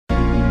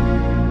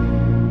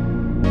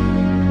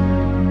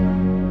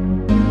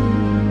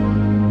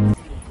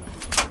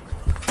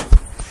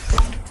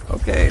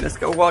let's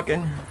go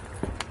walking.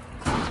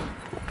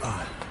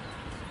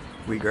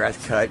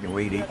 Wheatgrass cut and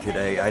weed eat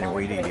today. I didn't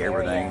weed eat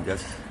everything,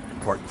 just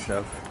important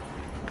stuff,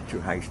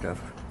 too high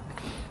stuff.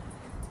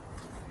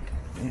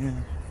 Yeah.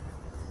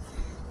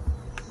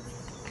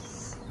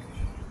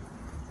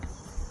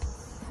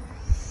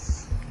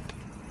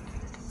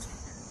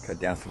 Cut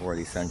down some more of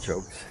these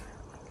sunchokes.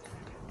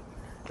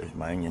 There's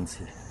my onions.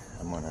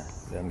 I'm gonna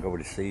let them go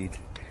to seed.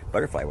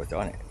 Butterfly was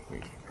on it.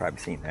 You've probably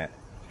seen that.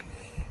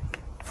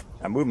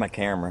 I moved my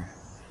camera.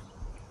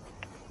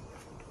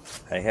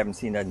 I haven't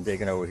seen nothing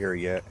digging over here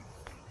yet.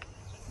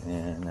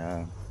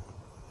 And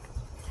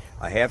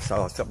I have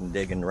saw something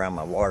digging around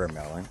my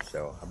watermelon,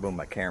 so I moved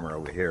my camera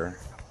over here,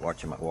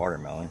 watching my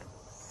watermelon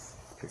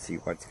to see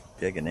what's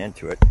digging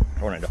into it.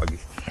 Hold on,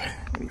 doggies.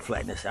 Let me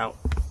flatten this out.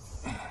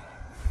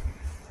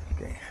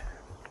 Okay.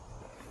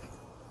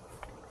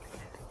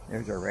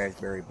 There's our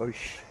raspberry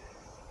bush.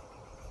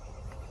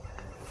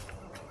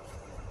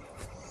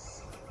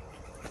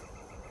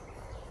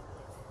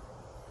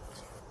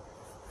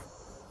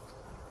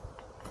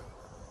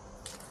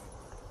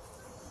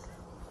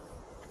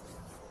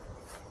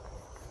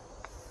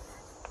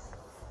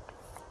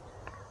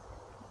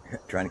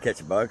 Trying to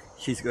catch a bug?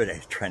 She's good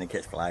at trying to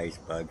catch flies,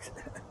 bugs.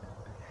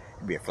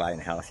 There'd be a fly in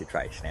the house, you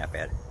try to snap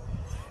at it.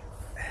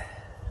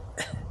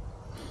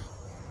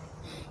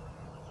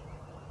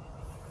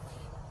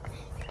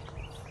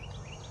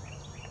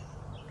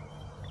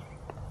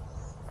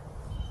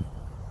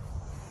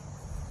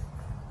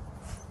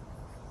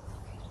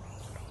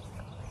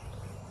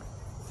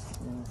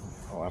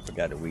 Oh, I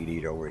forgot to weed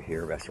eat over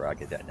here. That's where I'll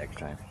get that next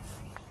time.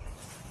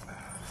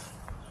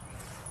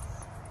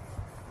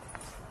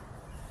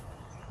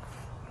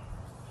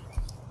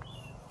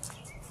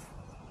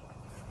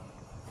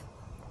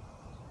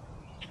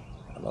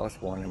 I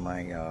lost one in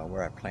my,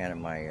 where I planted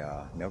my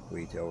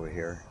milkweeds over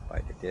here by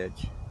the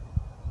ditch.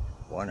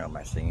 One of them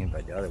I seen,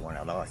 but the other one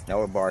I lost.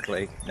 No,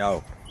 Barkley.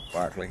 No,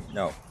 Barkley.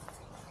 No.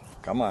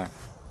 Come on.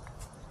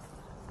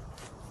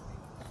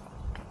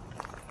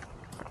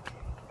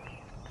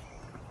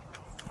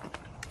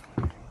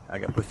 I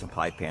got to put some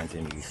pie pans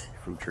in these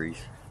fruit trees.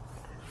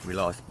 We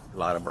lost a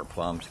lot of our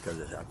plums because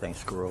of, I think,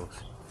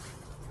 squirrels.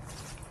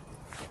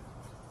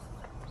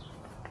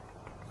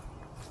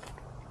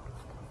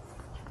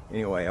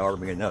 Anyway, I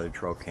ordered me another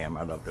TrailCam.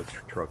 I love those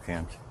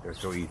TrailCams. They're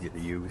so easy to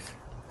use.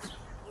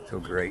 So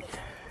great.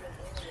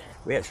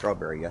 We had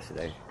strawberry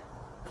yesterday.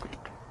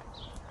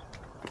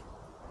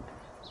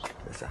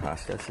 There's a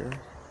hostas here.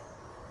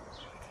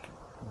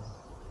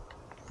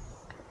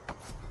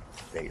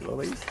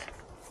 Daylilies.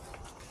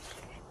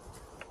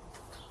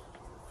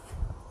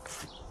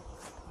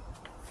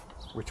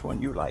 Which one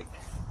you like?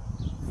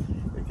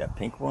 There's that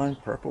pink one,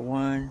 purple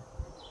one.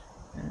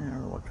 I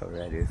don't know what color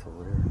that is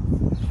over there.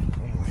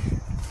 Anyway.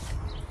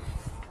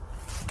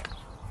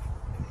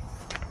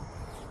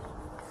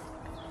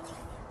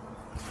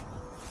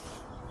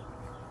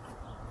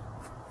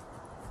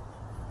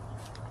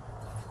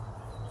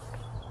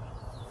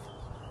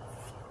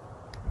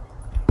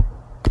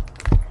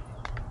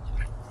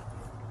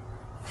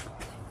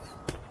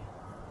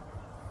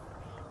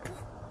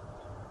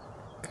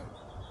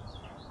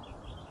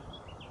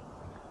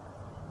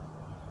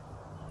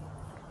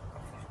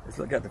 Let's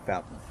look at the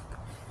fountain.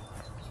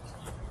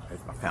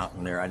 There's my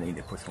fountain there. I need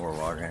to put some more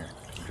water in it.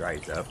 It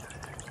dries up.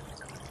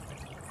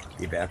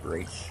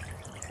 Evaporates.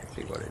 Let's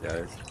see what it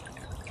does.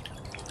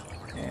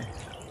 Yeah.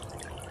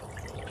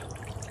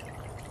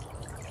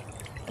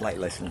 I like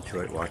listening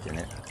to it, watching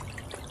it.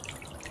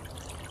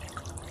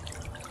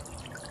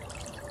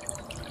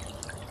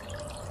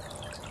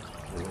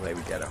 Looks like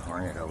we got a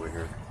hornet over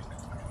here.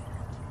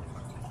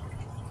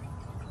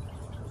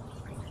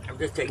 I'm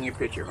just taking your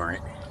picture,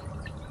 hornet.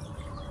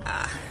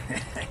 Ah.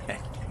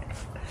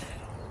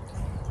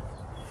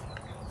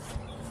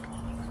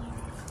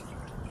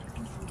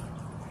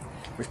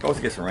 We're supposed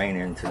to get some rain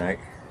in tonight.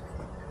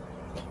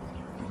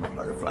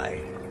 Butterfly.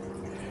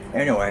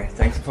 Anyway,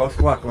 thanks for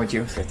walking with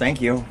you. So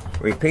thank you.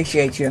 We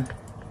appreciate you.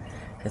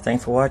 So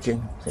thanks for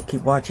watching. So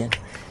keep watching.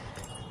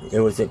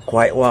 It was a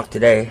quiet walk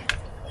today.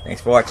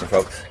 Thanks for watching,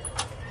 folks.